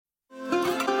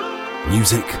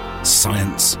music,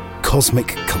 science, cosmic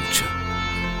culture.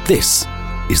 This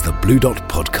is the Blue Dot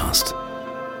Podcast.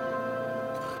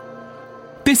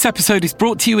 This episode is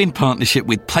brought to you in partnership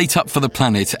with Plate Up for the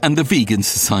Planet and the Vegan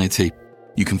Society.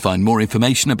 You can find more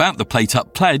information about the Plate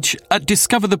Up pledge at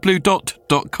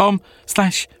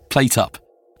discoverthebluedot.com/plateup.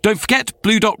 Don't forget,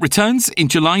 Blue Dot returns in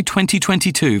July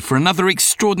 2022 for another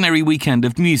extraordinary weekend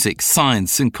of music,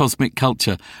 science and cosmic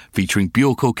culture, featuring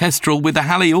Bjork Orchestral with the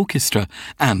Halley Orchestra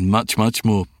and much, much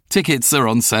more. Tickets are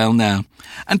on sale now.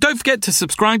 And don't forget to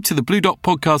subscribe to the Blue Dot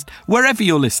Podcast wherever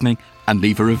you're listening and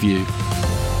leave a review.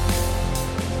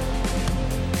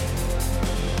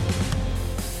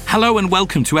 Hello and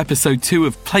welcome to episode 2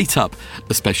 of Plate Up,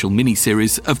 a special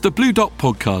mini-series of the Blue Dot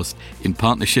Podcast in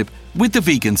partnership with the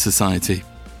Vegan Society.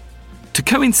 To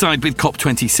coincide with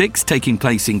COP26 taking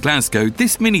place in Glasgow,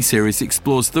 this mini-series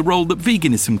explores the role that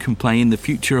veganism can play in the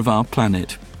future of our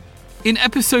planet. In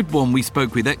episode 1, we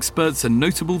spoke with experts and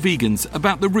notable vegans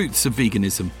about the roots of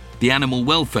veganism, the animal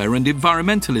welfare and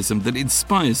environmentalism that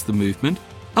inspires the movement,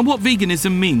 and what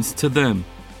veganism means to them.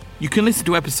 You can listen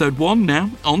to episode 1 now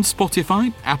on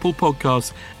Spotify, Apple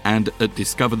Podcasts, and at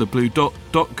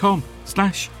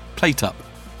discoverthebluedot.com/plateup.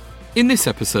 In this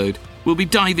episode, we'll be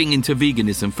diving into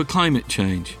veganism for climate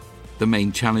change, the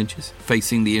main challenges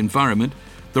facing the environment,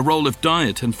 the role of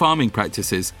diet and farming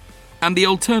practices, and the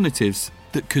alternatives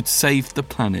that could save the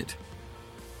planet.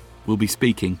 We'll be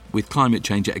speaking with climate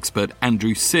change expert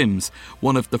Andrew Sims,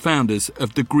 one of the founders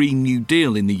of the Green New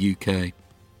Deal in the UK,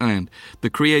 and the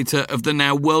creator of the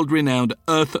now world-renowned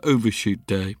Earth Overshoot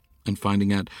Day, and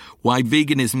finding out why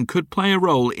veganism could play a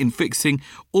role in fixing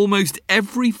almost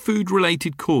every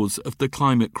food-related cause of the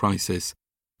climate crisis,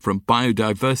 from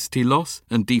biodiversity loss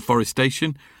and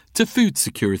deforestation to food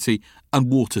security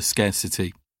and water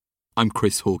scarcity. I'm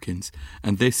Chris Hawkins,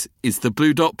 and this is the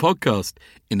Blue Dot Podcast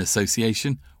in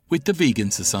association with the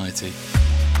Vegan Society.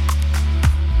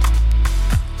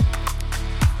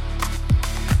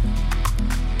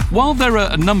 While there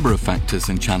are a number of factors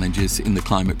and challenges in the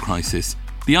climate crisis,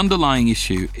 the underlying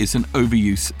issue is an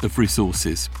overuse of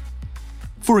resources.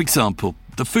 For example,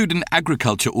 the Food and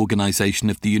Agriculture Organization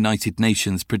of the United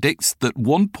Nations predicts that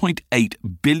 1.8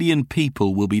 billion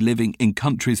people will be living in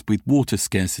countries with water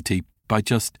scarcity by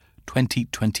just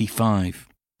 2025,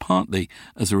 partly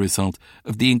as a result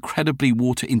of the incredibly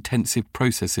water-intensive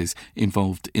processes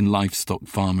involved in livestock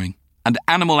farming. And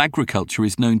animal agriculture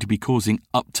is known to be causing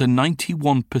up to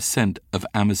 91% of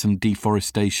Amazon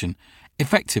deforestation,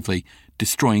 effectively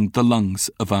destroying the lungs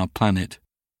of our planet.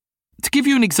 To give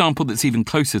you an example that's even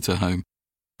closer to home,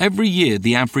 every year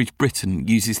the average Briton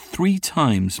uses 3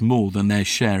 times more than their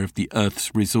share of the Earth's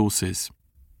resources.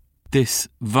 This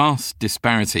vast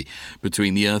disparity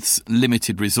between the Earth's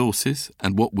limited resources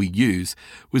and what we use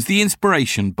was the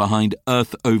inspiration behind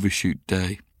Earth Overshoot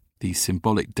Day, the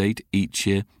symbolic date each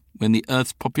year when the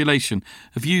Earth's population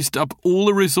have used up all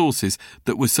the resources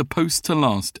that were supposed to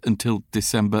last until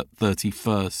December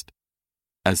 31st.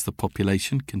 As the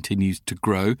population continues to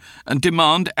grow and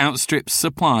demand outstrips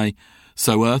supply,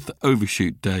 so Earth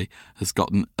Overshoot Day has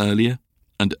gotten earlier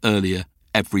and earlier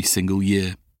every single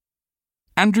year.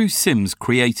 Andrew Sims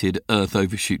created Earth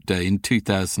Overshoot Day in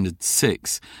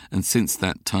 2006, and since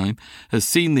that time has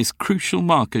seen this crucial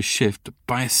marker shift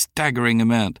by a staggering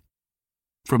amount.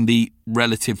 From the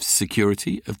relative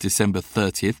security of December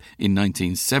 30th in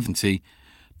 1970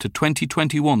 to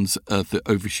 2021's Earth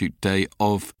Overshoot Day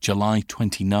of July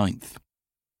 29th.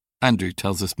 Andrew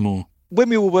tells us more. When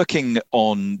we were working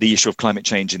on the issue of climate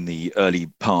change in the early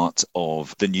part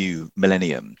of the new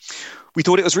millennium, we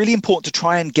thought it was really important to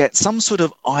try and get some sort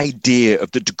of idea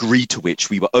of the degree to which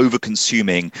we were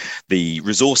over-consuming the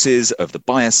resources of the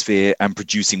biosphere and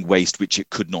producing waste which it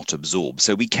could not absorb.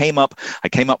 So I came up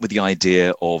with the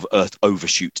idea of Earth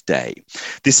Overshoot Day.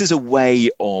 This is a way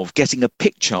of getting a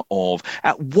picture of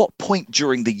at what point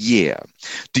during the year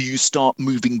do you start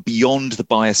moving beyond the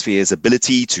biosphere's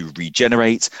ability to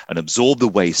regenerate and absorb the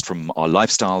waste from our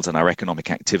lifestyles and our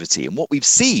economic activity. And what we've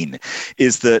seen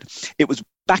is that it was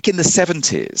back in the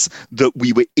 70s that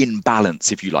we were in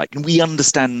balance, if you like. And we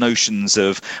understand notions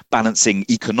of balancing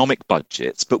economic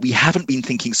budgets, but we haven't been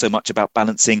thinking so much about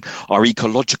balancing our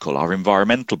ecological, our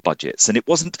environmental budgets. And it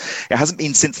hasn't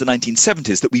been since the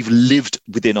 1970s that we've lived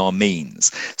within our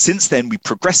means. Since then, we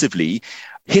progressively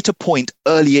hit a point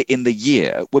earlier in the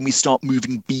year when we start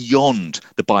moving beyond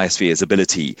the biosphere's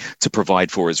ability to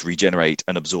provide for us, regenerate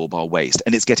and absorb our waste.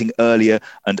 And it's getting earlier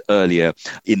and earlier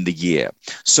in the year.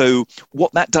 So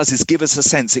what that does is give us a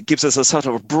sense, it gives us a sort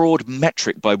of broad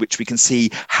metric by which we can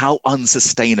see how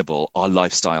unsustainable our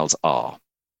lifestyles are.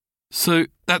 So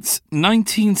that's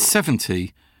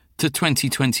 1970 to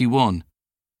 2021.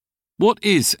 What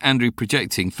is Andrew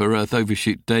projecting for Earth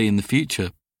Overshoot Day in the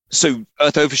future? So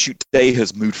Earth Overshoot Day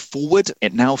has moved forward.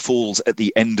 It now falls at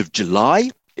the end of July.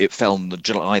 It fell on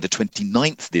July the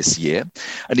 29th this year.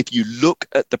 And if you look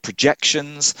at the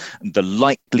projections and the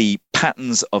likely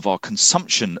patterns of our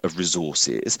consumption of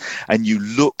resources, and you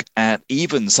look at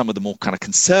even some of the more kind of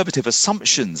conservative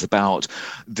assumptions about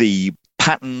the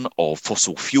pattern of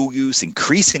fossil fuel use,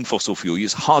 increasing fossil fuel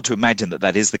use, hard to imagine that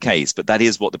that is the case, but that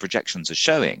is what the projections are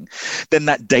showing, then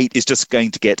that date is just going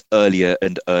to get earlier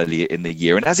and earlier in the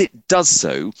year. And as it does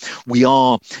so, we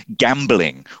are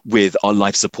gambling with our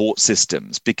life support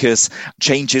systems because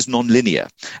change is non-linear,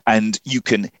 and you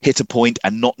can hit a point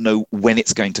and not know when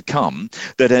it's going to come,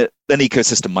 that an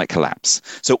ecosystem might collapse.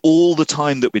 So all the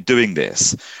time that we're doing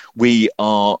this, we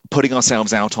are putting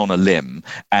ourselves out on a limb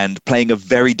and playing a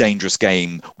very dangerous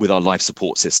game with our life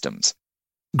support systems.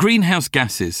 Greenhouse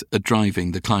gases are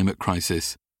driving the climate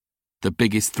crisis, the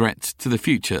biggest threat to the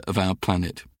future of our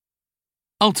planet.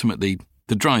 Ultimately,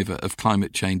 the driver of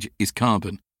climate change is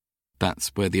carbon. That's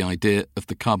where the idea of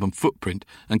the carbon footprint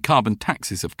and carbon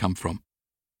taxes have come from,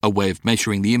 a way of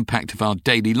measuring the impact of our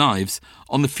daily lives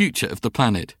on the future of the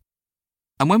planet.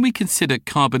 And when we consider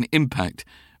carbon impact,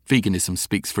 veganism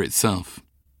speaks for itself.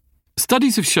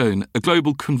 Studies have shown a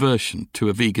global conversion to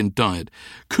a vegan diet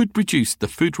could reduce the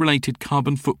food-related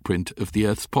carbon footprint of the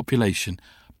Earth's population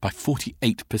by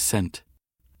 48%.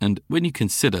 And when you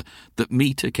consider that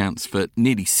meat accounts for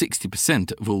nearly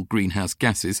 60% of all greenhouse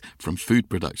gases from food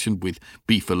production, with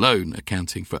beef alone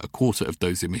accounting for a quarter of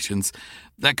those emissions,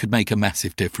 that could make a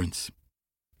massive difference.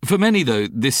 For many, though,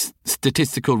 this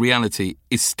statistical reality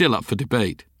is still up for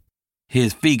debate.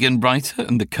 Here's vegan writer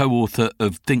and the co-author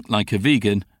of Think Like a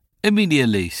Vegan, Emilia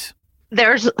Lees.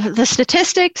 The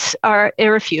statistics are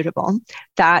irrefutable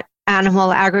that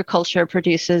animal agriculture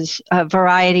produces a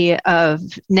variety of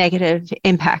negative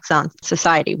impacts on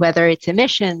society, whether it's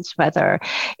emissions, whether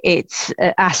it's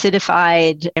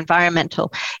acidified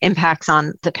environmental impacts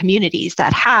on the communities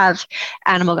that have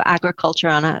animal agriculture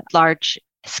on a large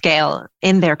scale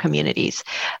in their communities.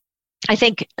 I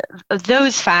think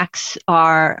those facts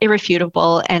are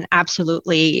irrefutable and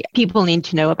absolutely people need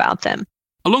to know about them.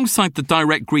 Alongside the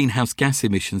direct greenhouse gas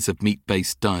emissions of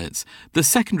meat-based diets, the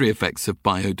secondary effects of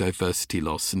biodiversity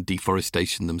loss and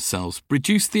deforestation themselves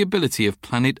reduce the ability of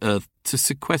planet Earth to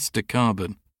sequester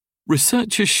carbon.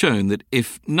 Research has shown that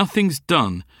if nothing's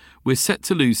done, we're set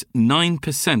to lose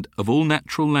 9% of all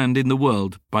natural land in the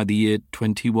world by the year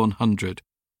 2100,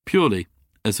 purely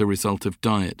as a result of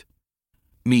diet.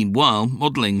 Meanwhile,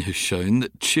 modelling has shown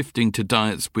that shifting to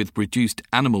diets with reduced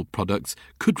animal products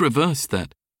could reverse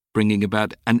that, bringing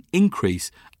about an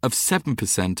increase of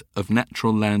 7% of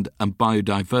natural land and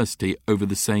biodiversity over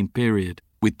the same period,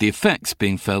 with the effects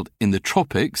being felt in the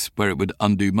tropics, where it would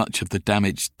undo much of the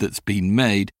damage that's been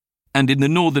made, and in the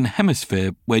Northern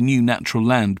Hemisphere, where new natural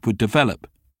land would develop.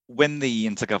 When the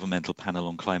Intergovernmental Panel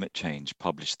on Climate Change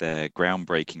published their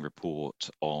groundbreaking report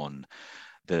on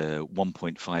the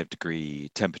 1.5 degree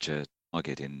temperature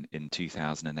target in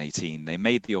 2018, they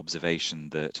made the observation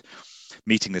that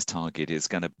meeting this target is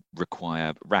going to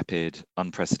require rapid,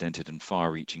 unprecedented and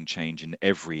far-reaching change in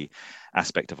every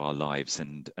aspect of our lives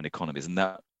and economies. And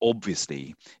that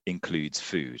obviously includes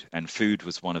food. And food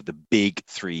was one of the big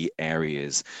three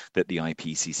areas that the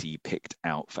IPCC picked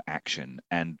out for action.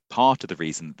 And part of the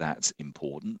reason that's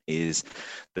important is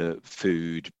the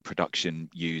food production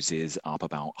uses up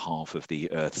about half of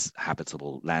the Earth's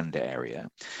habitable land area,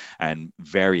 and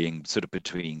varying sort of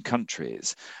between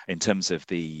countries in terms of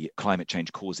the climate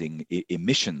change causing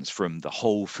emissions from the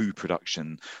whole food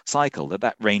production cycle,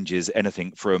 that ranges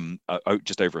anything from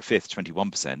just over a fifth,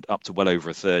 21%, up to well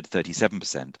over a third,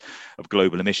 37% of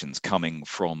global emissions coming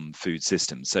from food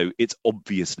systems. So it's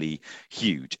obviously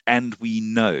huge. And we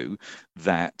know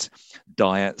that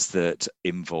diets that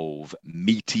involve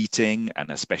meat eating,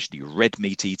 and especially red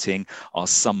meat eating, are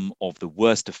some of the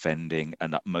worst offending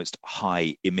and most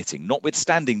high emitting,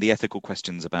 notwithstanding the ethical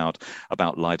questions about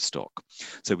livestock.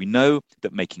 So we know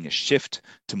that making a shift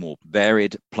to more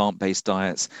varied plant-based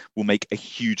diets will make a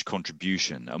huge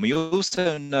contribution. And we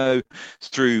also know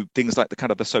through things like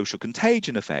the social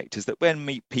contagion effect is that when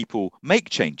people make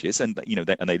changes and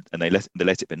they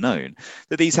let it be known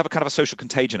that these have a kind of a social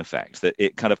contagion effect, that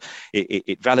it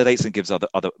validates and gives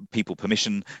other people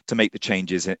permission to make the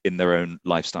changes in their own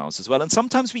lifestyles as well. And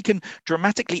sometimes we can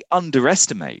dramatically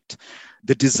underestimate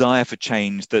the desire for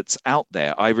change that's out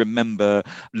there. I remember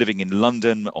living in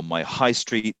London on my high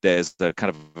street. There's a kind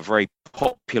of a very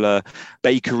popular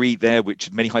bakery there,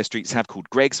 which many high streets have, called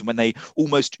Greggs. And when they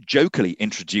almost jokingly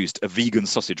introduced a vegan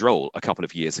sausage roll a couple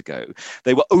of years ago,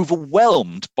 they were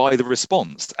overwhelmed by the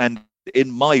response. And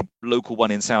in my local one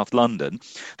in South London,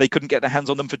 they couldn't get their hands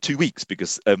on them for 2 weeks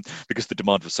because the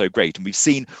demand was so great. And we've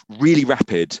seen really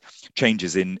rapid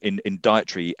changes in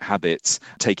dietary habits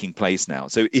taking place now.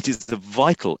 So it is a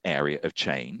vital area of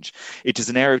change. It is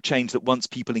an area of change that once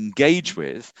people engage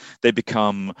with, they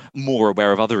become more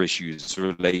aware of other issues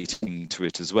relating to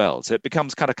it as well. So it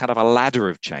becomes kind of a ladder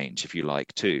of change, if you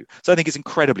like, too. So I think it's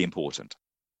incredibly important.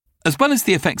 As well as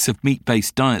the effects of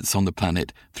meat-based diets on the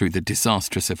planet through the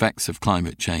disastrous effects of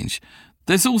climate change,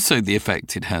 there's also the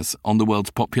effect it has on the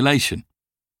world's population.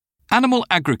 Animal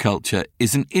agriculture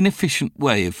is an inefficient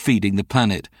way of feeding the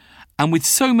planet, and with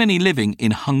so many living in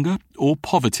hunger or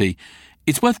poverty,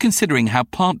 it's worth considering how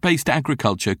plant-based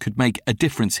agriculture could make a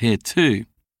difference here too.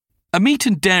 A meat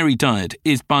and dairy diet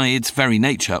is by its very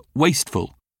nature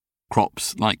wasteful.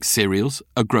 Crops, like cereals,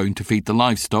 are grown to feed the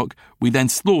livestock we then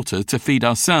slaughter to feed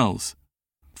ourselves.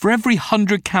 For every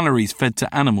 100 calories fed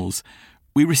to animals,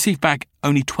 we receive back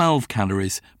only 12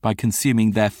 calories by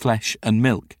consuming their flesh and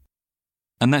milk.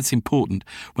 And that's important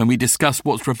when we discuss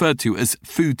what's referred to as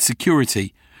food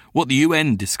security, what the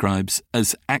UN describes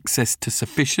as access to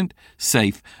sufficient,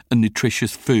 safe and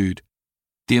nutritious food.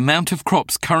 The amount of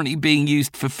crops currently being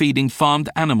used for feeding farmed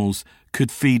animals could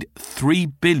feed 3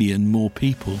 billion more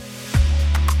people.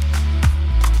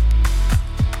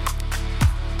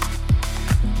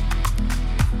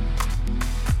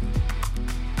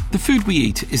 The food we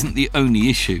eat isn't the only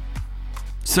issue.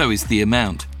 So is the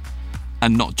amount.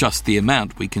 And not just the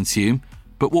amount we consume,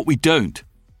 but what we don't.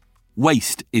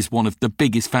 Waste is one of the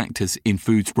biggest factors in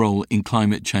food's role in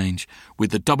climate change,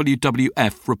 with the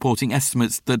WWF reporting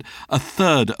estimates that a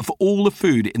third of all the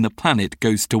food in the planet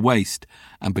goes to waste,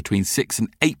 and between 6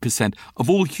 and 8% of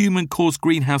all human-caused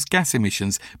greenhouse gas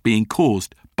emissions being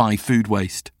caused by food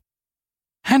waste.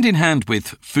 Hand in hand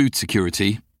with food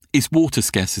security is water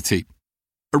scarcity.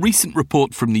 A recent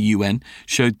report from the UN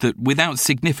showed that without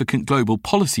significant global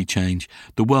policy change,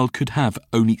 the world could have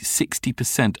only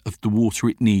 60% of the water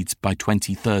it needs by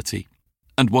 2030.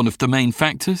 And one of the main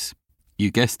factors?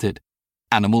 You guessed it,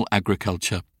 animal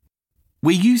agriculture.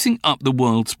 We're using up the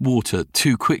world's water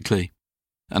too quickly,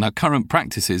 and our current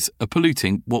practices are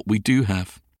polluting what we do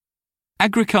have.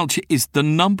 Agriculture is the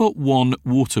number one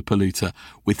water polluter,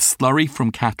 with slurry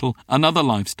from cattle and other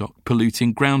livestock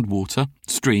polluting groundwater,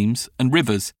 streams and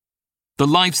rivers. The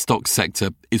livestock sector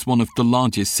is one of the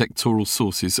largest sectoral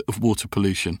sources of water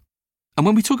pollution. And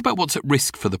when we talk about what's at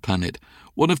risk for the planet,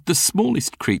 one of the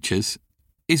smallest creatures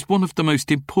is one of the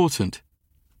most important.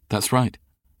 That's right,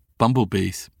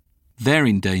 bumblebees. They're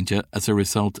in danger as a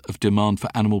result of demand for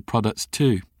animal products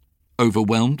too.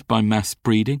 Overwhelmed by mass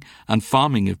breeding and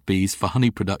farming of bees for honey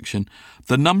production,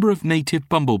 the number of native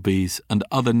bumblebees and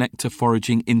other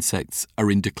nectar-foraging insects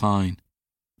are in decline.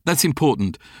 That's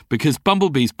important because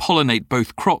bumblebees pollinate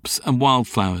both crops and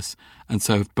wildflowers, and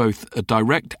so have both a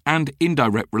direct and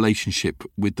indirect relationship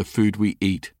with the food we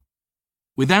eat.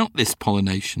 Without this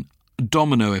pollination, a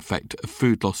domino effect of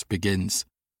food loss begins.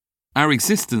 Our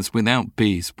existence without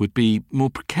bees would be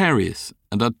more precarious,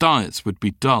 and our diets would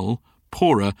be dull,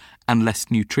 poorer and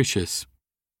less nutritious.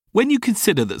 When you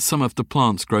consider that some of the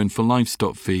plants grown for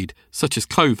livestock feed, such as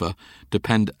clover,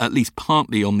 depend at least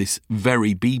partly on this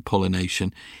very bee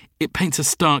pollination, it paints a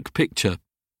stark picture.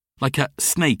 Like a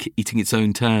snake eating its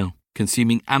own tail,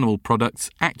 consuming animal products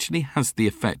actually has the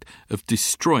effect of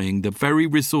destroying the very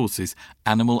resources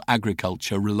animal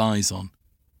agriculture relies on.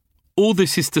 All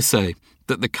this is to say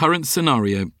that the current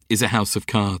scenario is a house of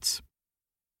cards.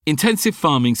 Intensive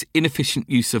farming's inefficient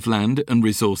use of land and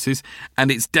resources and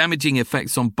its damaging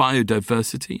effects on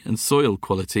biodiversity and soil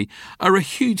quality are a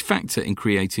huge factor in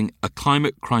creating a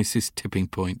climate crisis tipping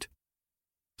point.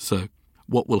 So,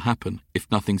 what will happen if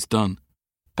nothing's done?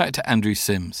 Back to Andrew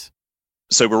Sims.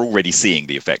 So we're already seeing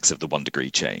the effects of the 1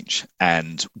 degree change.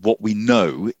 And what we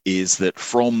know is that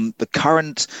from the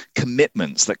current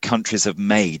commitments that countries have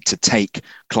made to take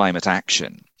climate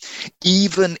action,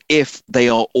 even if they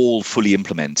are all fully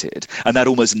implemented, and that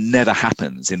almost never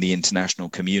happens in the international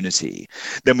community,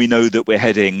 then we know that we're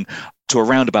heading to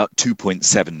around about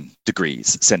 2.7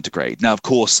 degrees centigrade. Now, of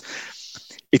course,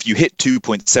 if you hit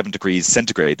 2.7 degrees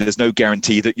centigrade, there's no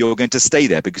guarantee that you're going to stay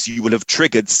there because you will have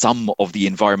triggered some of the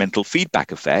environmental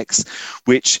feedback effects,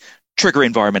 which trigger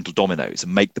environmental dominoes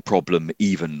and make the problem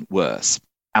even worse.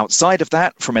 Outside of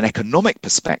that, from an economic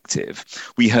perspective,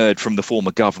 we heard from the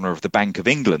former governor of the Bank of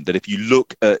England that if you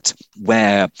look at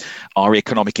where our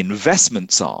economic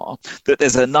investments are, that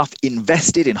there's enough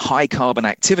invested in high carbon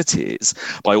activities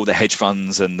by all the hedge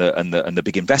funds and the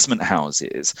big investment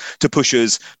houses to push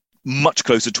us much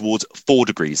closer towards 4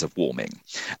 degrees of warming,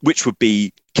 which would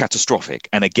be catastrophic.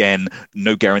 And again,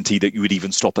 no guarantee that you would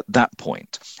even stop at that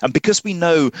point. And because we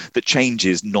know that change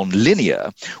is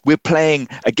non-linear, we're playing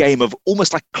a game of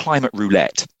almost like climate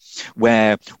roulette,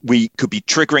 where we could be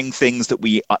triggering things that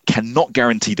we cannot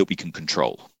guarantee that we can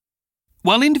control.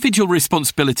 While individual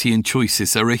responsibility and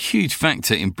choices are a huge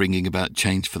factor in bringing about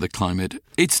change for the climate,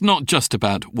 it's not just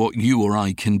about what you or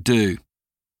I can do.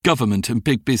 Government and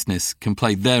big business can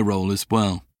play their role as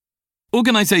well.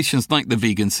 Organisations like the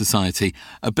Vegan Society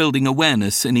are building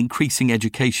awareness and increasing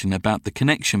education about the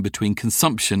connection between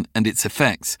consumption and its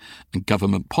effects, and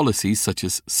government policies such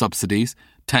as subsidies,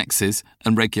 taxes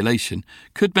and regulation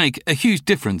could make a huge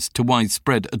difference to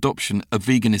widespread adoption of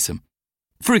veganism.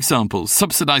 For example,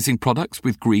 subsidising products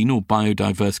with green or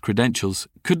biodiverse credentials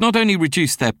could not only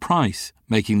reduce their price,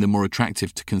 making them more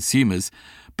attractive to consumers,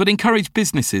 but encourage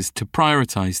businesses to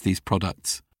prioritise these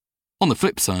products. On the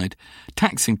flip side,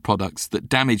 taxing products that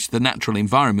damage the natural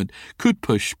environment could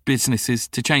push businesses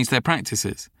to change their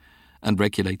practices, and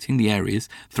regulating the areas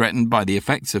threatened by the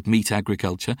effects of meat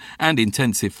agriculture and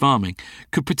intensive farming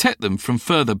could protect them from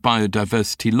further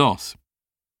biodiversity loss.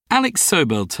 Alex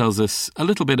Sobel tells us a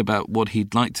little bit about what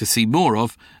he'd like to see more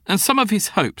of and some of his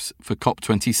hopes for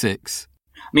COP26.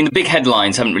 I mean, the big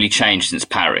headlines haven't really changed since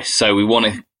Paris, so we want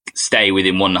to stay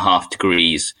within 1.5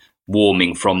 degrees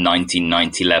warming from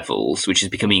 1990 levels, which is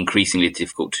becoming increasingly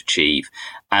difficult to achieve,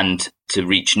 and to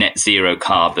reach net zero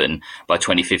carbon by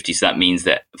 2050. So that means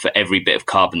that for every bit of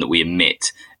carbon that we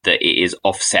emit, that it is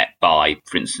offset by,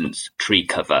 for instance, tree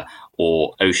cover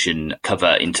or ocean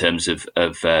cover in terms of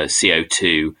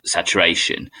CO2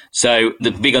 saturation. So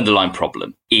the big underlying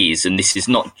problem is, and this is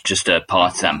not just a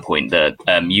partisan point, the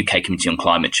UK Committee on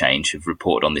Climate Change have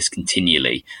reported on this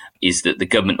continually, is that the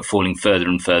government are falling further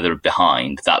and further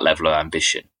behind that level of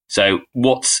ambition. So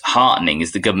what's heartening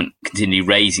is the government continually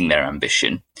raising their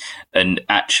ambition. And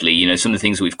actually, you know, some of the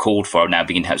things that we've called for are now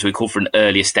beginning to happen. So we called for an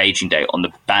earlier staging date on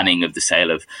the banning of the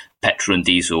sale of petrol and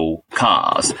diesel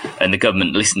cars. And the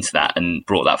government listened to that and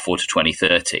brought that forward to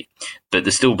 2030. But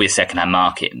there'll still be a second-hand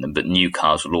market in them, but new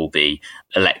cars will all be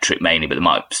electric mainly, but there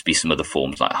might be some other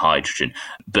forms like hydrogen.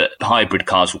 But hybrid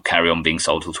cars will carry on being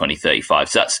sold till 2035.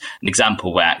 So that's an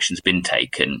example where action's been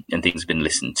taken and things have been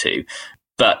listened to.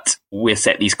 But we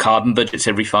set these carbon budgets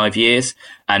every 5 years,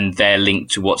 and they're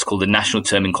linked to what's called the national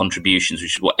terming contributions,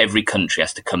 which is what every country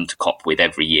has to come to COP with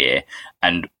every year.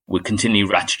 And we're continually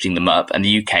ratcheting them up, and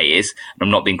the UK is, and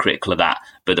I'm not being critical of that.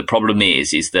 But the problem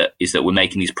is that we're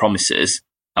making these promises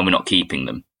and we're not keeping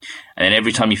them. And then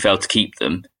every time you fail to keep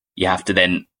them, you have to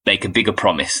then make a bigger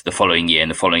promise the following year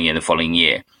and the following year and the following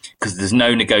year. Because there's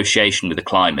no negotiation with the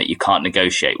climate. You can't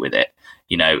negotiate with it.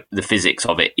 You know, the physics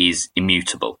of it is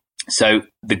immutable. So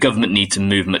the government need to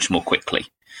move much more quickly.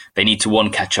 They need to,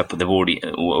 one, catch up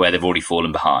where they've already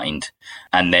fallen behind,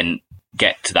 and then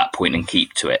get to that point and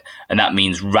keep to it. And that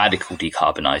means radical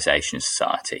decarbonisation of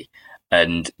society.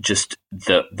 And just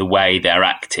the way they're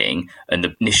acting and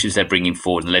the initiatives they're bringing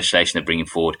forward and the legislation they're bringing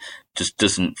forward just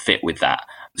doesn't fit with that.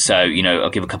 So, you know, I'll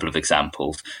give a couple of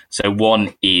examples. So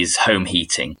one is home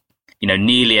heating. You know,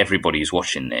 nearly everybody who's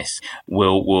watching this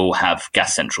will have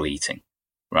gas central heating,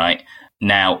 right?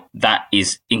 Now, that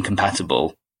is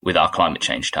incompatible with our climate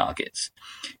change targets.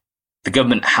 The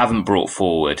government haven't brought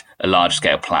forward a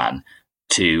large-scale plan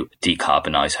to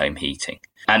decarbonise home heating.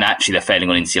 And actually, they're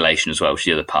failing on insulation as well, which is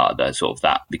the other part of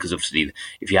that, because obviously,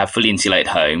 if you have fully insulated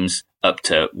homes up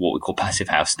to what we call passive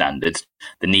house standards,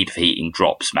 the need for heating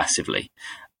drops massively.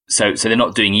 So they're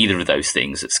not doing either of those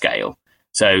things at scale.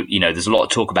 So, you know, there's a lot of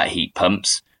talk about heat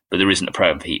pumps, but there isn't a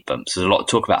program for heat pumps. There's a lot of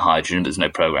talk about hydrogen, but there's no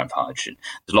program for hydrogen.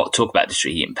 There's a lot of talk about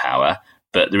district heating power,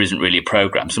 but there isn't really a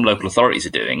program. Some local authorities are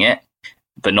doing it,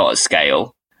 but not at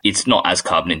scale. It's not as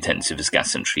carbon intensive as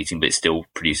gas central heating, but it still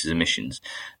produces emissions.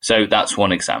 So that's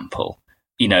one example.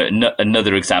 You know,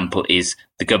 another example is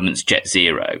the government's Jet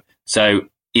Zero. So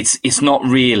it's not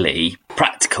really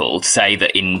practical to say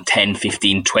that in 10,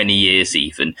 15, 20 years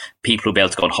even, people will be able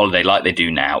to go on holiday like they do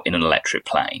now in an electric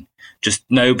plane. Just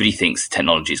nobody thinks the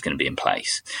technology is going to be in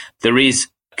place. There is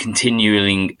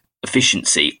continuing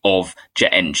efficiency of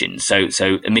jet engines. So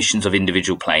emissions of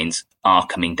individual planes are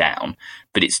coming down,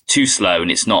 but it's too slow and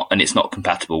it's not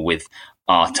compatible with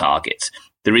our targets.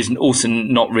 There is also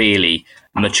not really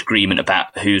much agreement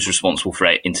about who's responsible for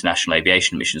international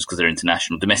aviation emissions, because they're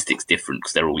international. Domestic's different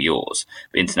because they're all yours,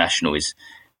 but international is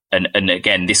And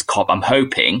again, this COP, I'm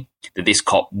hoping that this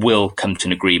COP will come to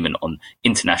an agreement on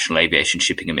international aviation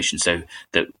shipping emissions so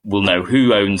that we'll know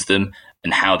who owns them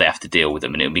and how they have to deal with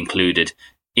them. And it'll be included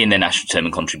in their national term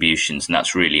and contributions. And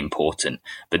that's really important.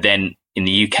 But then in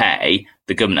the UK,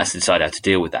 the government has to decide how to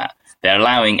deal with that. They're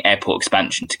allowing airport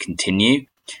expansion to continue.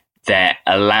 They're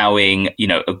allowing,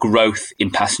 a growth in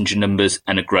passenger numbers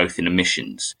and a growth in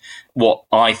emissions. What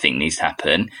I think needs to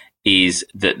happen is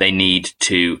that they need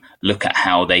to look at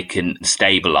how they can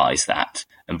stabilise that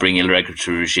and bring in a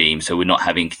regulatory regime so we're not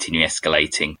having continuing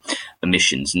escalating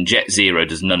emissions. And Jet Zero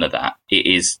does none of that. It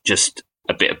is just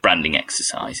a bit of branding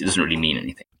exercise. It doesn't really mean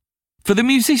anything. For the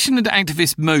musician and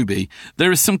activist Moby,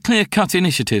 there are some clear-cut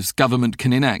initiatives government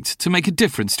can enact to make a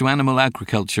difference to animal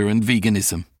agriculture and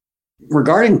veganism.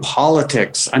 Regarding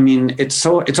politics, it's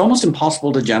almost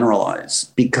impossible to generalize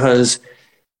because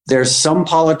there's some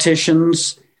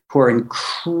politicians who are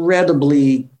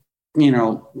incredibly,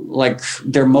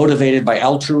 they're motivated by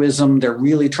altruism. They're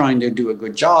really trying to do a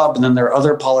good job. And then there are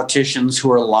other politicians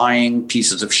who are lying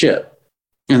pieces of shit.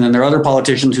 And then there are other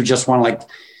politicians who just want to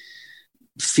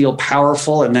feel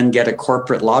powerful and then get a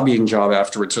corporate lobbying job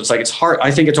afterwards. So it's hard.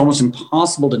 I think it's almost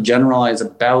impossible to generalize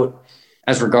about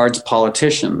as regards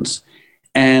politicians.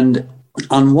 And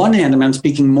on one hand, I'm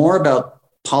speaking more about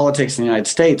politics in the United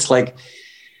States,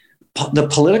 the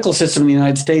political system in the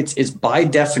United States is by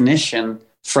definition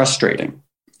frustrating.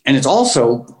 And it's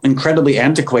also incredibly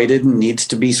antiquated and needs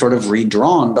to be sort of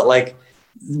redrawn. But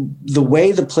the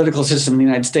way the political system in the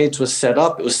United States was set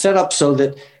up, it was set up so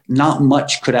that not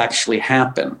much could actually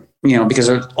happen, because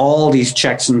there's all these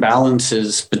checks and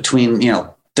balances between,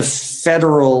 the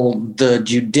federal, the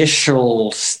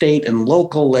judicial, state and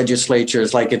local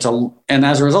legislatures. And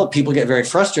as a result, people get very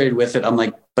frustrated with it. I'm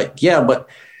like, but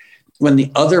when the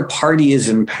other party is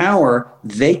in power,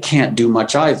 they can't do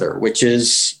much either, which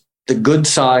is the good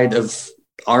side of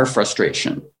our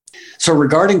frustration. So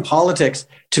regarding politics,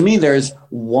 to me, there's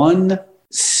one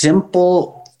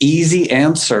simple, easy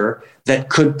answer that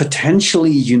could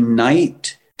potentially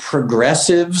unite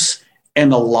progressives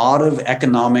and a lot of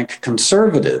economic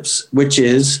conservatives, which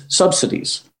is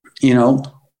subsidies.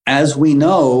 As we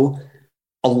know,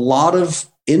 a lot of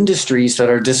industries that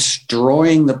are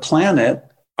destroying the planet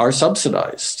are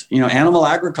subsidized. Animal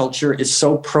agriculture is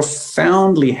so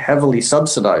profoundly heavily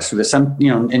subsidized through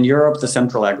in Europe, the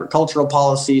Central Agricultural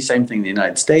Policy, same thing in the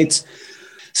United States.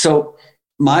 So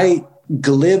my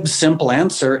glib, simple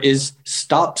answer is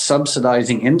stop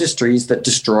subsidizing industries that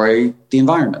destroy the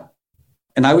environment.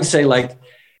 And I would say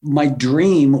my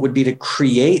dream would be to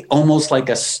create almost like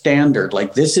a standard,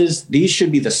 these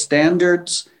should be the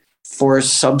standards for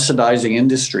subsidizing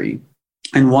industry.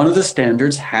 And one of the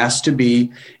standards has to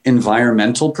be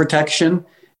environmental protection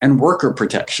and worker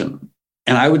protection.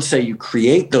 And I would say you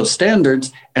create those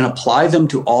standards and apply them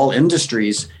to all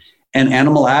industries, and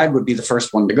animal ag would be the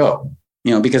first one to go.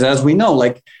 Because as we know,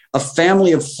 a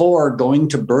family of 4 going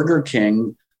to Burger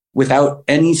King without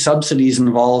any subsidies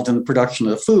involved in the production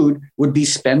of the food would be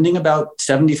spending about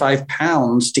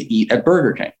 £75 to eat at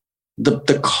Burger King.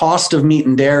 The cost of meat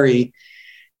and dairy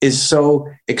is so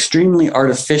extremely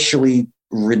artificially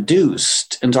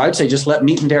reduced. And so I'd say just let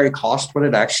meat and dairy cost what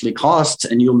it actually costs,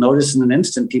 and you'll notice in an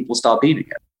instant people stop eating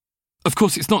it. Of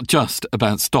course, it's not just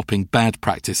about stopping bad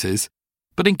practices,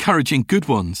 but encouraging good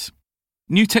ones.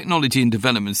 New technology and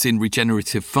developments in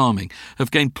regenerative farming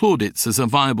have gained plaudits as a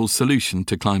viable solution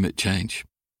to climate change.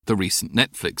 The recent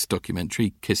Netflix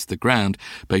documentary, Kiss the Ground,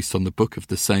 based on the book of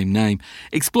the same name,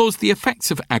 explores the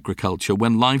effects of agriculture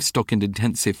when livestock and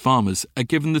intensive farmers are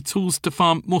given the tools to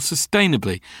farm more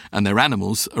sustainably and their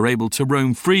animals are able to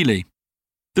roam freely.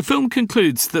 The film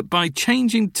concludes that by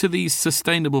changing to these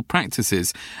sustainable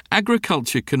practices,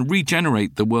 agriculture can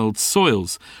regenerate the world's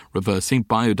soils, reversing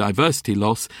biodiversity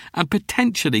loss and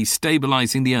potentially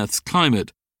stabilising the Earth's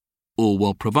climate, all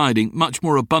while providing much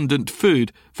more abundant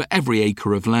food for every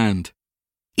acre of land.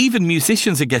 Even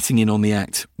musicians are getting in on the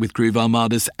act, with Groove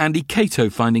Armada's Andy Cato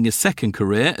finding a second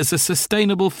career as a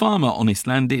sustainable farmer on his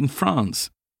land in France.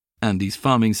 Andy's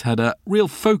farming's had a real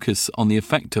focus on the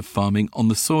effect of farming on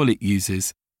the soil it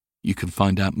uses. You can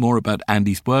find out more about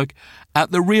Andy's work at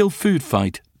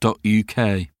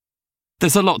therealfoodfight.uk.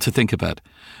 There's a lot to think about,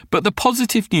 but the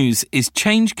positive news is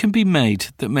change can be made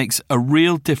that makes a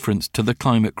real difference to the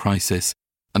climate crisis,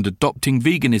 and adopting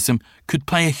veganism could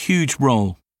play a huge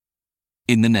role.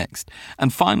 In the next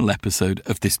and final episode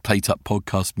of this Plate Up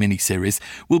podcast mini-series,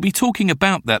 we'll be talking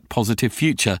about that positive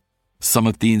future, some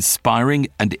of the inspiring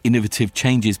and innovative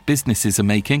changes businesses are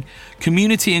making,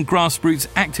 community and grassroots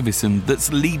activism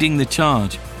that's leading the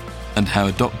charge, and how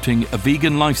adopting a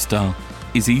vegan lifestyle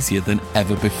is easier than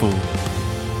ever before.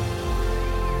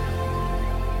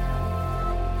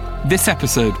 This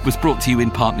episode was brought to you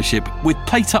in partnership with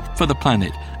Plate Up for the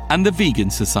Planet and the Vegan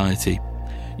Society.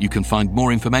 You can find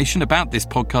more information about this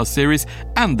podcast series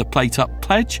and the Plate Up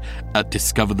Pledge at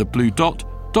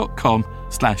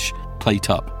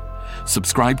discoverthebluedot.com/plateup.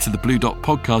 Subscribe to the Blue Dot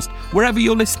podcast wherever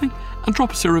you're listening and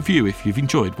drop us a review if you've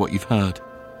enjoyed what you've heard.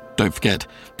 Don't forget,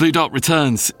 Blue Dot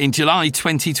returns in July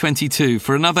 2022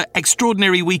 for another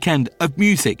extraordinary weekend of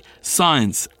music,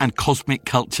 science and cosmic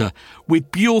culture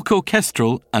with Bjork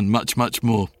Orchestral and much, much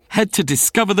more. Head to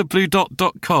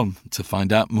discoverthebluedot.com to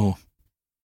find out more.